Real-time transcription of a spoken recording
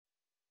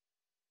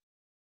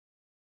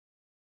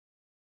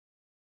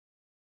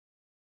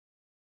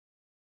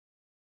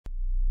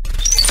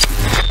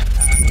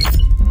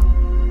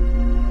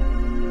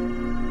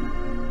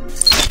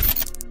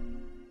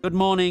Good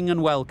morning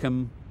and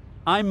welcome.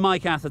 I'm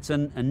Mike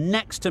Atherton, and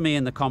next to me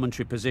in the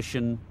commentary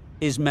position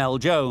is Mel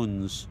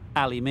Jones,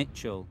 Ali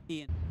Mitchell,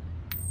 Ian.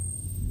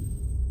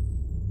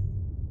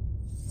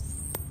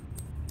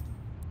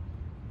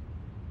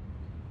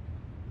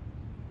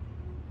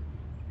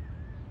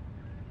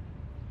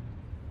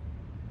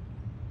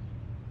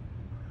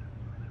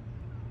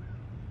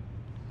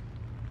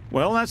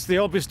 Well, that's the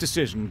obvious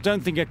decision.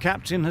 Don't think a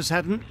captain has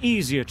had an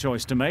easier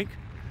choice to make.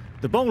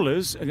 The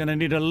bowlers are going to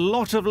need a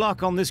lot of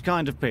luck on this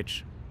kind of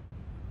pitch.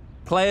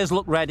 Players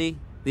look ready.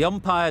 The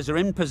umpires are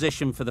in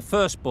position for the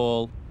first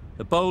ball.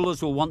 The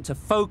bowlers will want to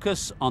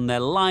focus on their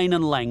line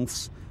and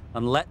lengths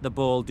and let the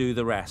ball do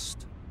the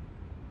rest.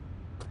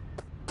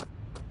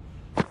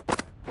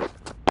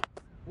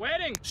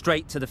 Waiting.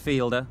 Straight to the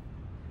fielder.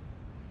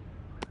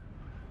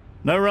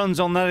 No runs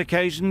on that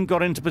occasion.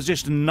 Got into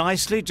position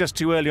nicely, just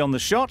too early on the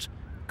shot.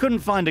 Couldn't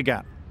find a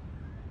gap.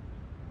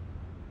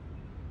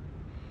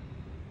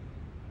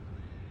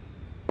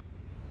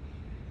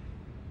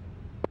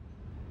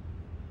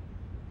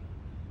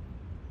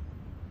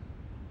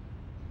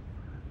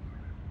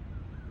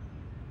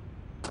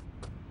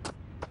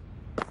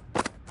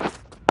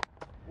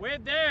 We're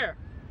there.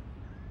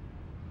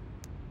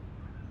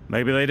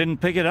 Maybe they didn't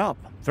pick it up.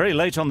 Very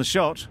late on the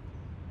shot.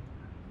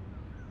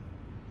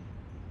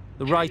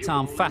 The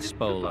right-arm fast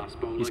bowler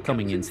is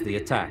coming into the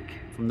attack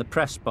from the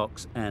press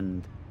box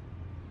end.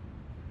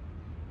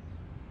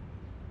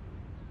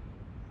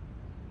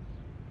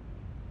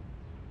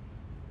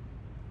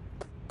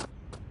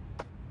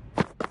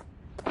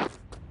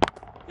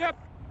 Yep.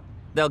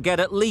 They'll get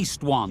at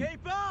least one.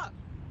 Keep up.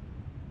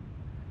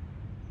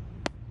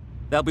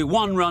 There'll be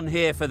one run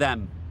here for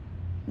them.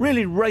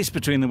 Really raced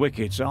between the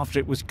wickets after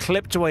it was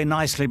clipped away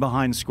nicely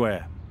behind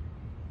square.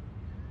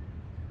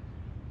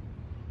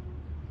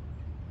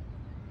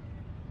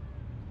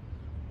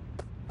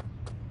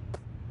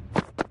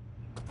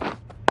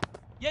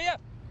 Yeah.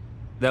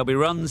 There'll be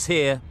runs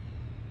here.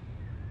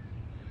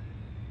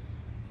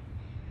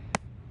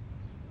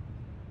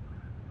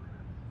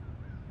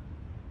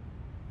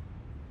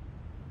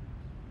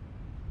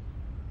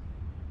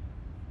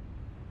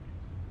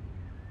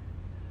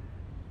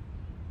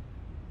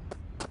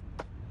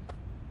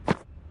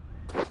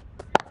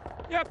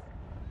 Yep.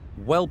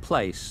 Well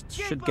placed.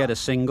 Should get a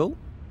single.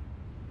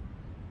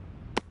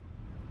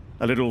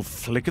 A little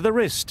flick of the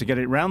wrist to get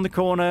it round the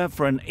corner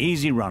for an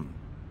easy run.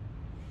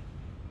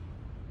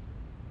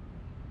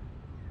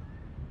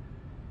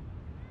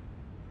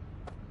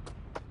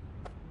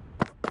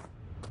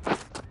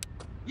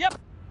 Yep.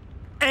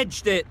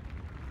 Edged it.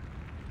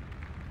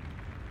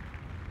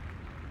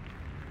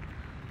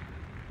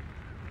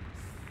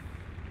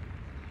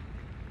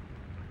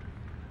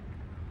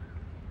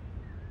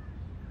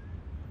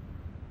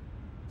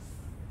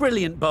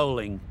 Brilliant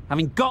bowling.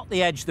 Having got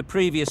the edge the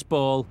previous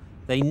ball,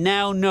 they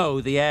now know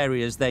the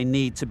areas they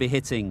need to be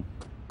hitting.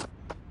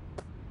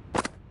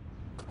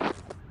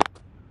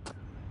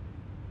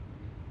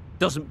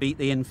 Doesn't beat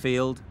the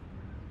infield.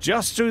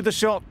 Just threw the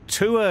shot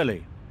too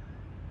early.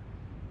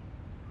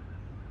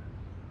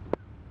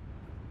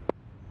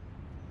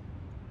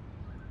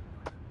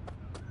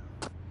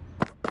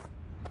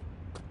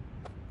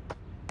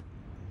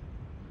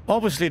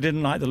 Obviously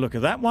didn't like the look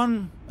of that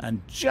one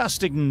and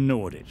just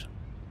ignored it.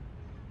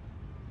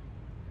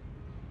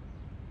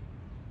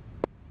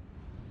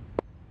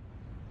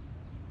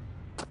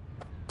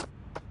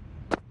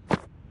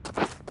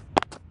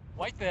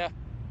 Wait there.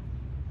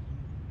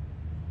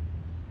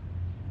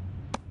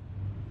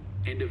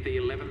 End of the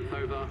 11th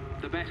over.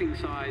 The batting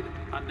side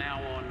are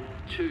now on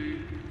 2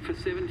 for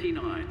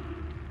 79.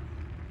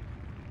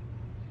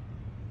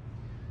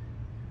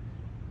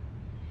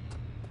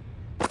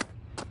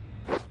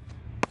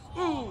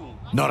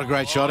 Not a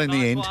great shot in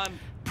the end.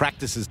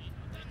 Practices.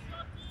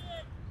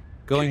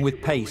 Going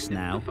with pace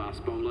now. The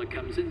fast bowler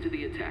comes into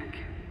the attack.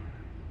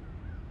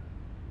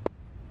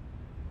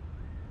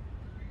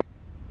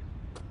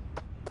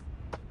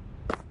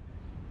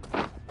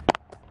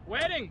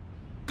 Waiting.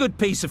 Good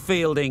piece of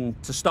fielding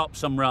to stop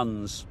some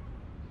runs.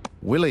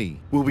 Willie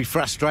will be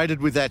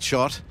frustrated with that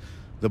shot.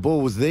 The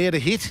ball was there to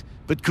hit,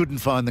 but couldn't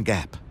find the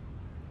gap.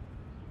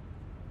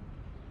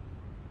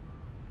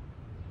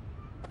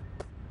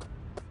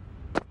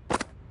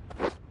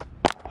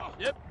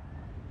 Yep.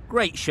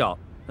 Great shot.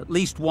 At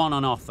least one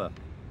on offer.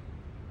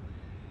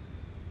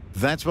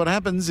 That's what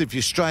happens if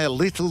you stray a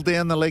little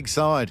down the leg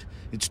side.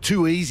 It's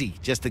too easy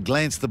just to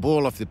glance the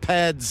ball off the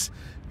pads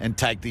and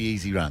take the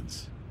easy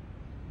runs.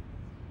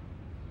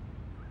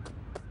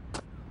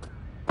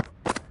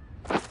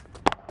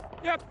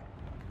 Yep.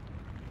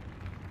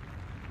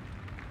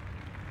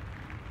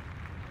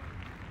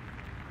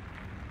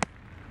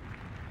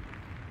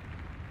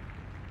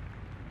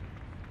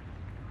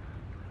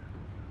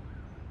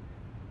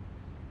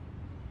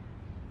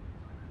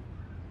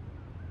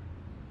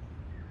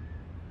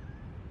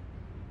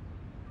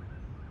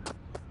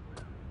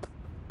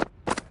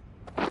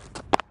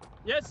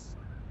 Yes.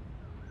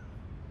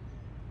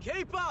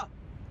 Keeper.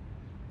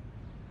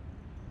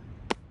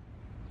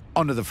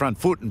 Onto the front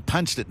foot and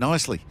punched it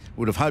nicely.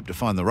 Would have hoped to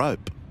find the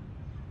rope.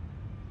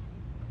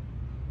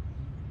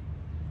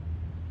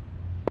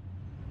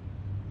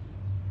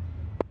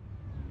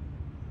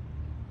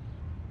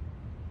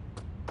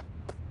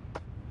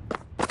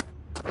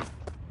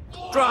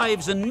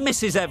 drives and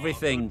misses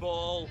everything.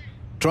 Ball.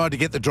 Tried to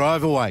get the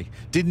drive away,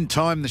 didn't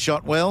time the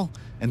shot well,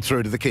 and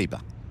through to the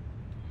keeper.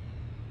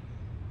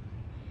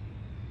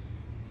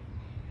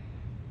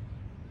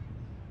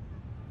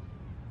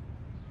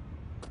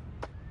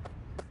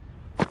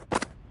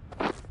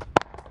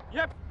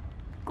 Yep.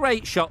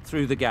 Great shot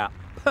through the gap.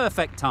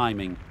 Perfect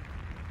timing.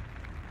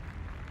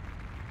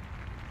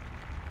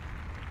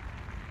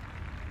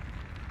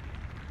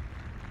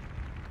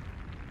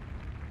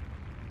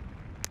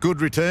 Good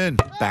return,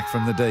 back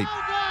from the deep.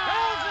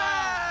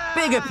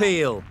 Big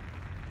appeal.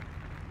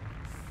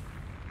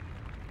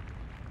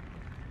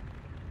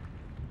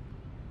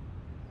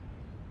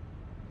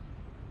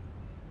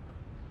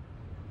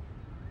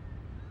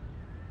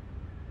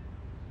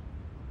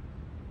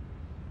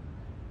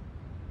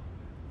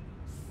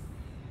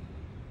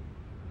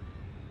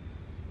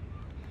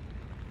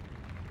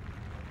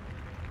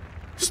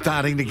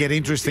 Starting to get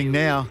interesting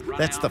now.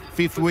 That's the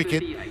 5th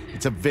wicket.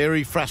 It's a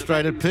very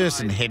frustrated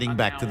person heading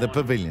back to the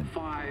pavilion.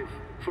 5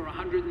 for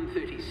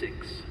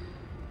 136.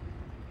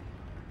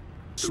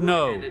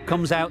 Snow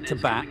comes out to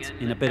bat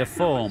in a bit of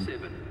form,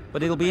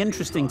 but it'll be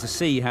interesting to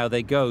see how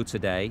they go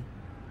today.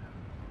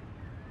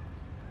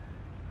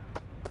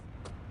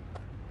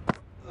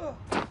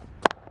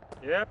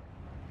 Yep.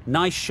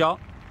 Nice shot,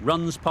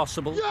 runs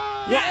possible.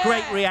 Yeah.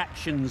 Great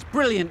reactions,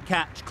 brilliant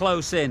catch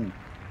close in.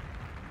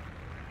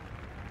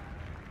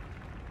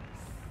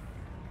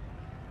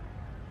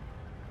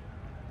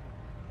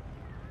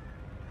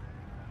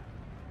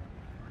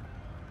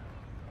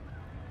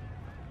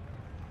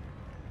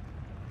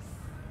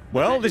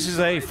 Well, this is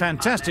a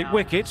fantastic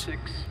wicket.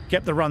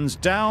 Kept the runs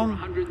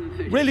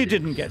down. Really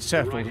didn't get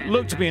settled.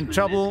 Looked to be in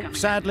trouble,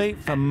 sadly,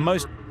 for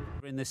most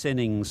In this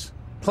innings,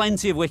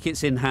 plenty of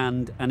wickets in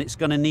hand, and it's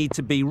going to need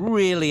to be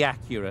really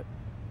accurate.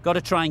 Got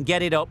to try and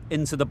get it up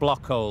into the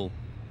block hole.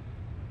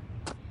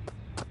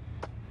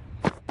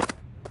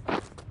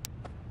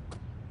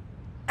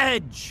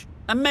 Edge,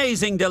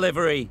 amazing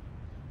delivery.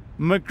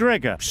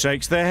 McGregor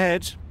shakes their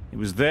head. He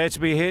was there to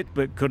be hit,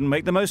 but couldn't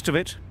make the most of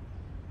it.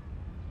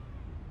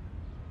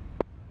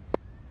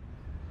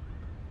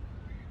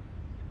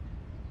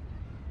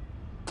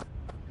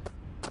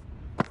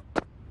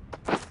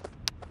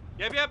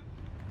 Yep.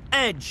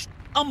 Edge,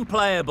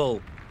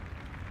 unplayable.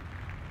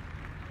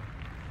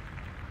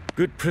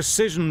 Good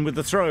precision with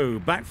the throw,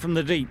 back from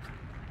the deep.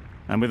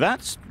 And with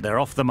that, they're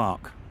off the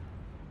mark.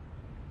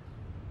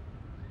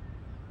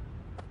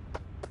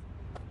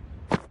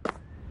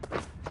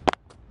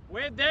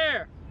 We're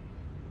there.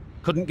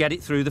 Couldn't get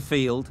it through the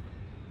field.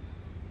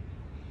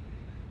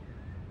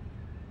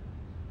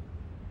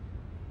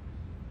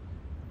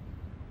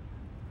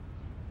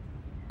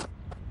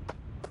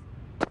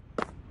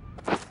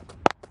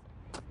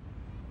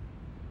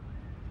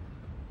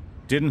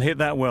 Didn't hit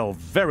that well.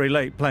 Very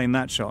late playing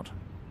that shot.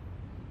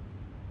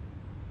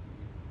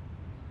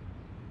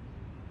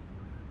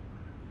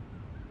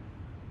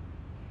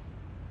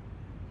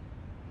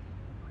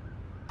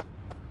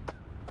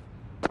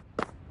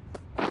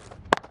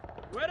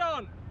 We're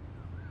on.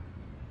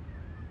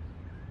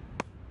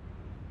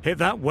 Hit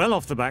that well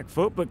off the back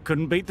foot, but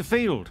couldn't beat the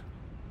field.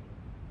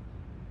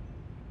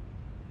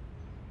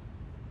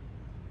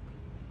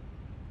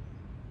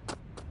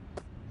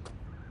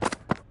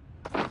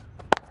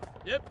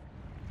 Yep.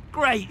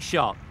 Great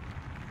shot.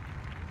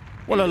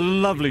 What a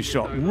lovely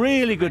shot.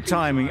 Really good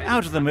timing.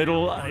 Out of the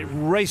middle, and it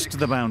raced to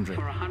the boundary.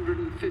 For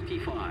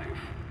 155.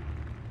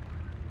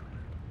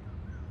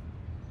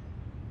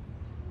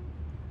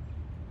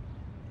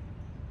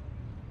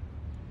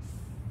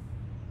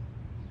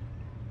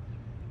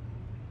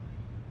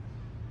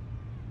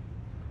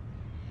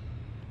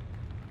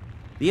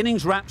 The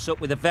innings wraps up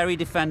with a very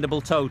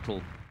defendable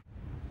total.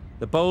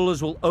 The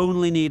bowlers will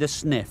only need a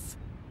sniff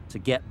to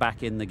get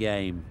back in the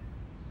game.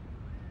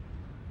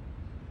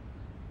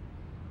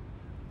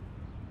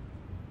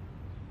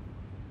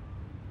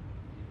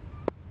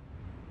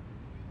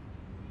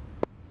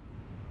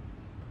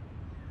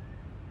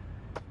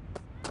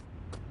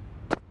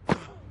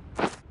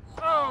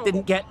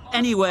 Didn't get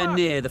anywhere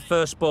near the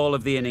first ball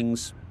of the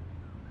innings.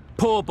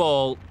 Poor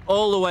ball,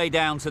 all the way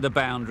down to the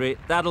boundary.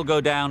 That'll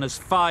go down as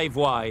 5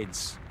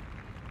 wides.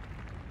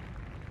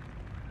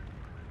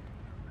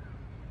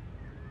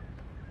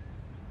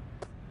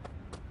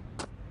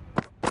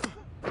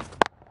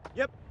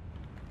 Yep.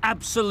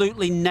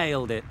 Absolutely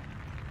nailed it.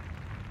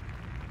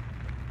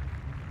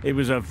 It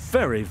was a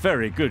very,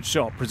 very good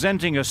shot,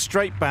 presenting a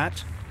straight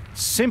bat,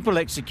 simple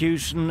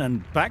execution,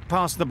 and back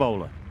past the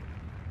bowler.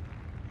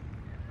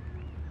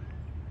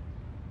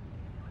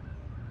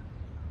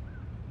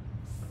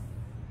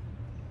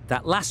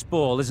 That last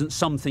ball isn't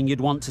something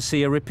you'd want to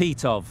see a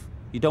repeat of.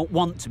 You don't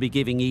want to be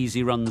giving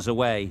easy runs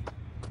away.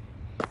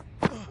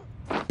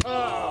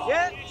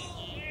 Yeah.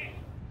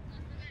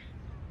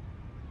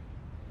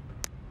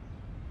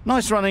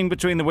 Nice running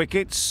between the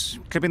wickets,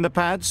 clipping the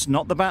pads,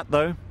 not the bat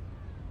though.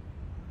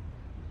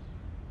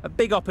 A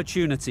big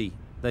opportunity.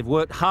 They've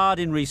worked hard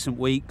in recent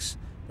weeks.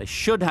 They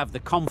should have the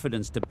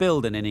confidence to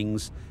build an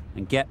innings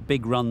and get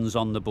big runs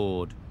on the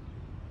board.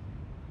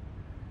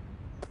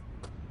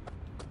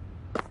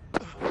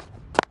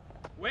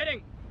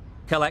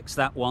 Collects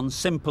that one,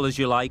 simple as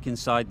you like,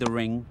 inside the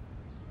ring.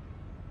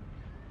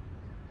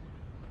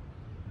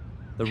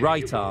 The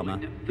right armour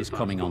is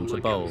coming on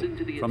to bowl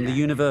from the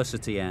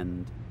university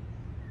end.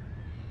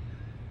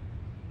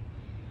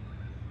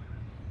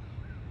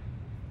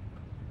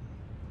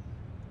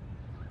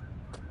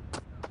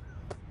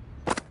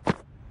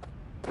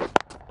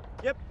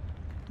 Yep.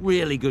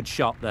 Really good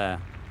shot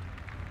there.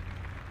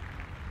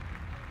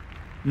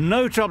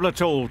 No trouble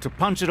at all to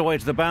punch it away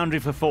to the boundary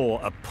for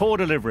 4. A poor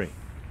delivery.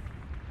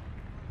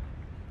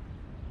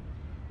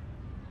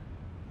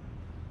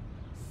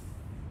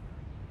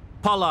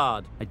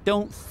 Pollard, I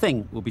don't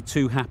think will be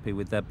too happy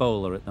with their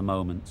bowler at the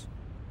moment.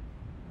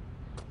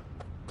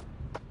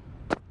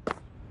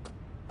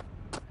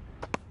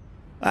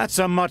 That's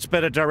a much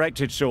better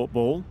directed short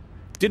ball.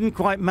 Didn't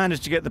quite manage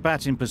to get the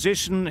bat in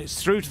position.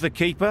 It's through to the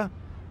keeper.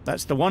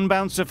 That's the one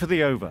bouncer for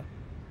the over.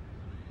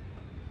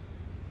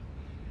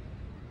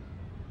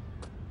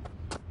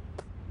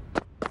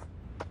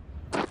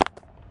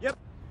 Yep.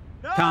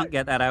 Can't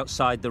get that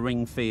outside the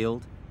ring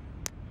field.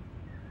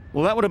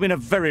 Well, that would have been a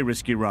very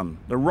risky run.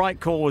 The right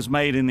call was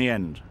made in the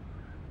end.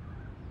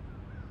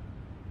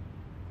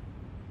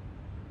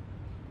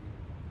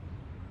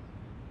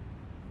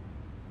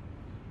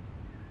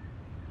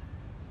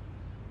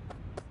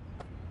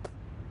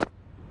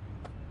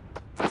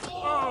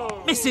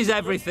 Misses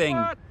everything.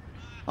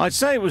 I'd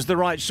say it was the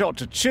right shot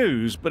to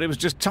choose, but it was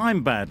just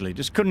timed badly.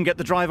 Just couldn't get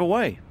the drive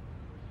away.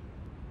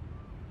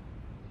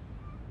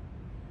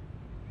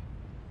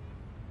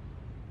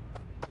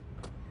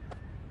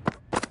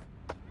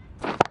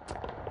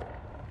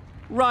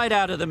 Right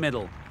out of the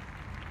middle.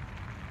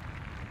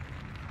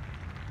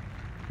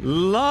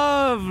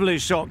 Lovely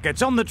shot.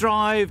 Gets on the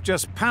drive,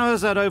 just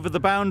powers that over the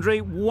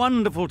boundary.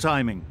 Wonderful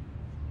timing.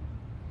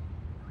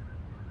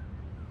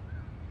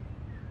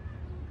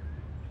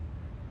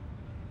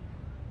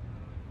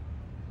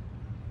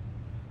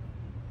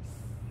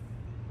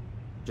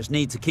 Just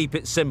need to keep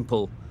it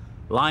simple.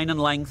 Line and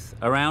length,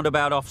 around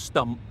about off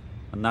stump,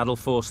 and that'll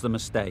force the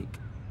mistake.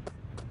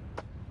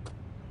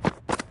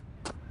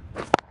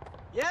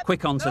 Yep.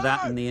 Quick onto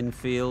that in the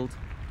infield.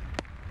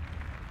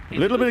 A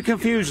little bit of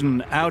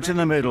confusion out in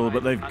the middle,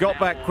 but they've got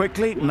back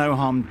quickly. No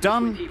harm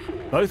done.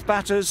 Both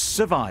batters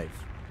survive.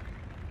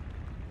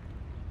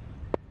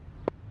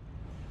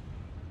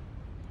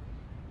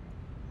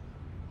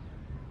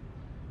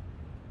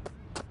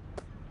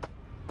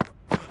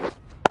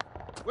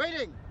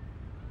 Waiting.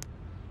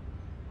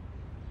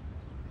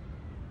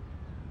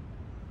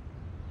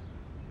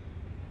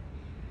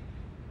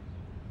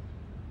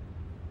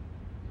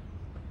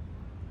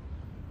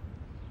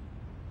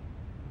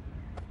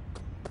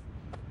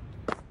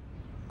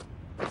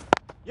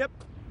 Yep.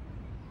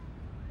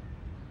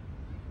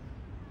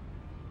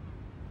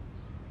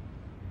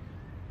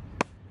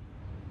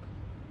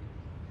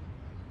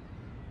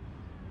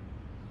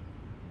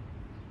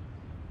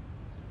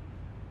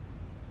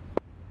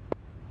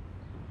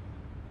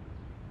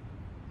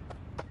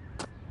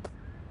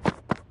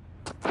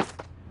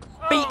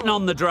 Beaten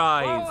on the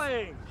drive.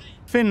 Bowling.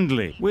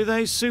 Findlay with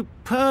a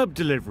superb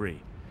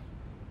delivery.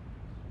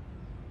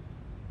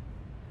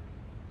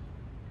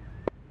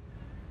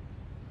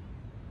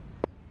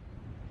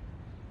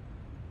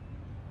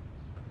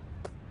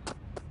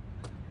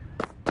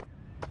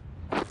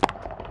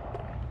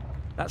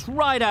 That's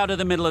right out of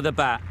the middle of the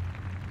bat.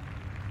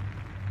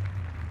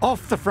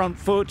 Off the front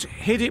foot,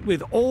 hit it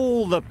with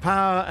all the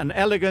power and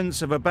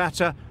elegance of a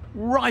batter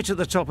right at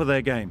the top of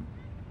their game.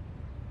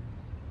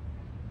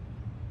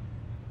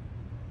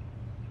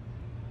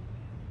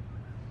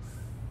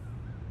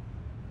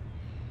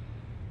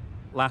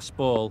 Last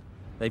ball.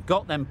 They've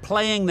got them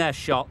playing their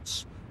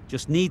shots,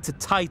 just need to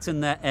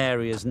tighten their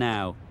areas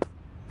now.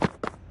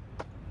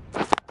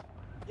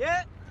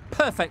 Yeah.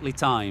 Perfectly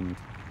timed.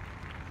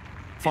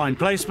 Fine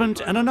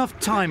placement and enough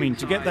timing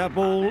to get that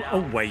ball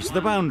away to the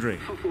boundary.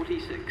 For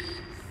 46.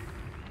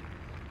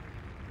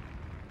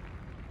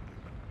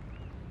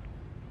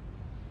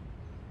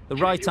 The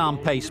right-arm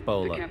pace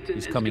bowler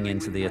is coming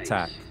into the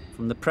attack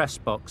from the press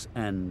box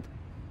end.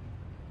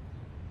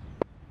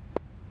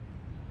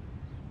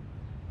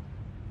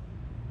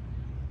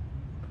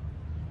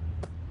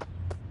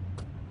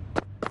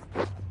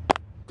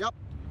 Yep.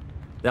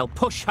 They'll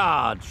push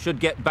hard,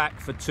 should get back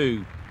for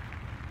 2.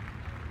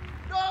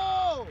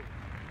 No.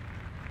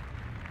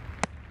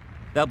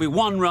 There'll be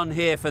 1 run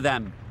here for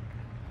them.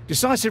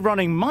 Decisive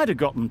running might have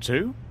got them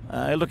 2.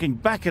 Looking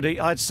back at it,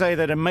 I'd say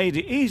they'd have made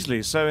it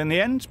easily. So in the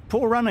end,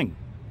 poor running.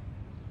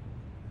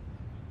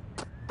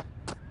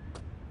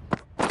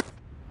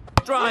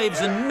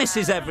 Drives and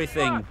misses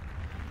everything.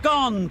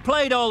 Gone,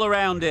 played all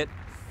around it.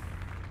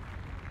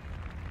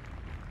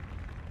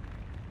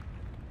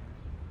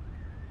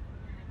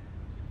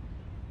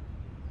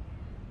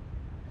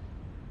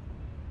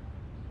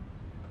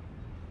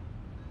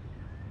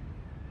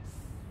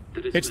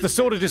 It's the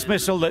sort of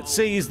dismissal that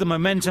sees the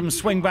momentum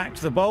swing back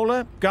to the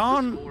bowler.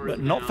 Gone, but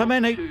not for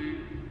many.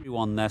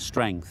 On their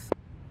strength.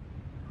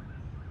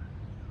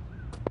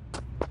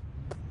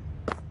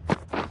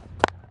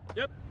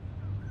 Yep.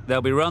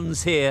 There'll be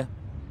runs here.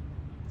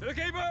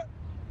 The keeper.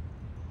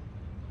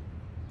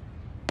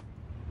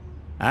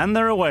 And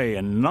they're away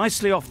and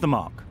nicely off the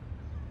mark.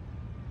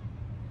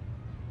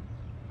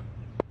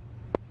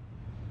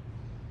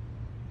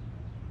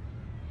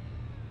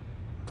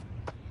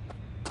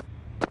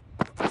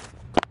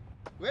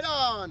 Wait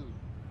on.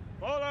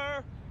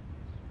 Bowler.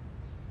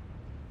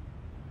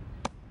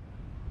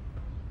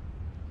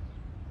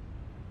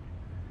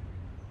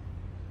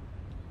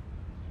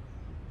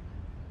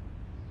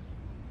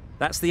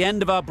 That's the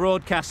end of our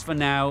broadcast for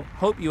now.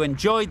 Hope you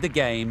enjoyed the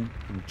game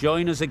and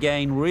join us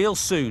again real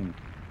soon.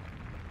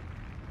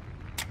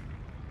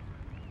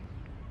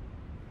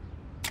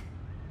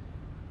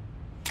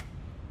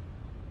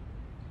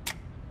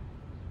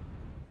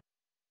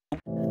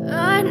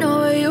 I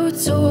know you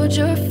told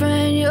your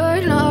friend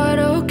you're not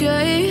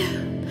okay,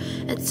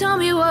 and tell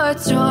me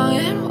what's wrong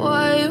and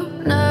why you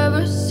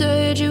never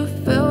said you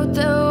felt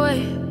that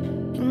way.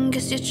 And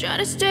guess you're trying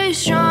to stay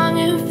strong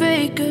and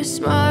fake a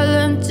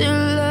smile until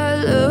I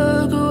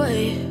look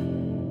away.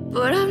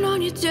 But I've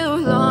known you too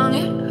long,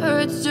 it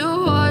hurts to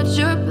watch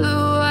your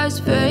blue eyes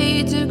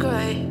fade to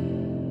gray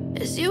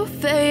as you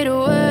fade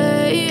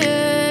away,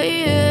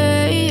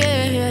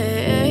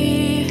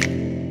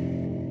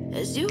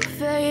 as you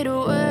fade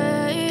away.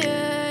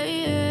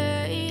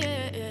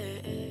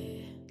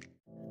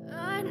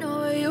 I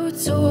know you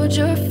told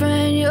your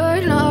friend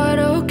you're not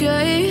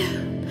okay,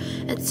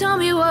 and tell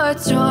me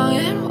what's wrong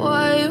and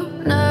why you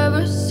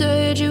never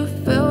said you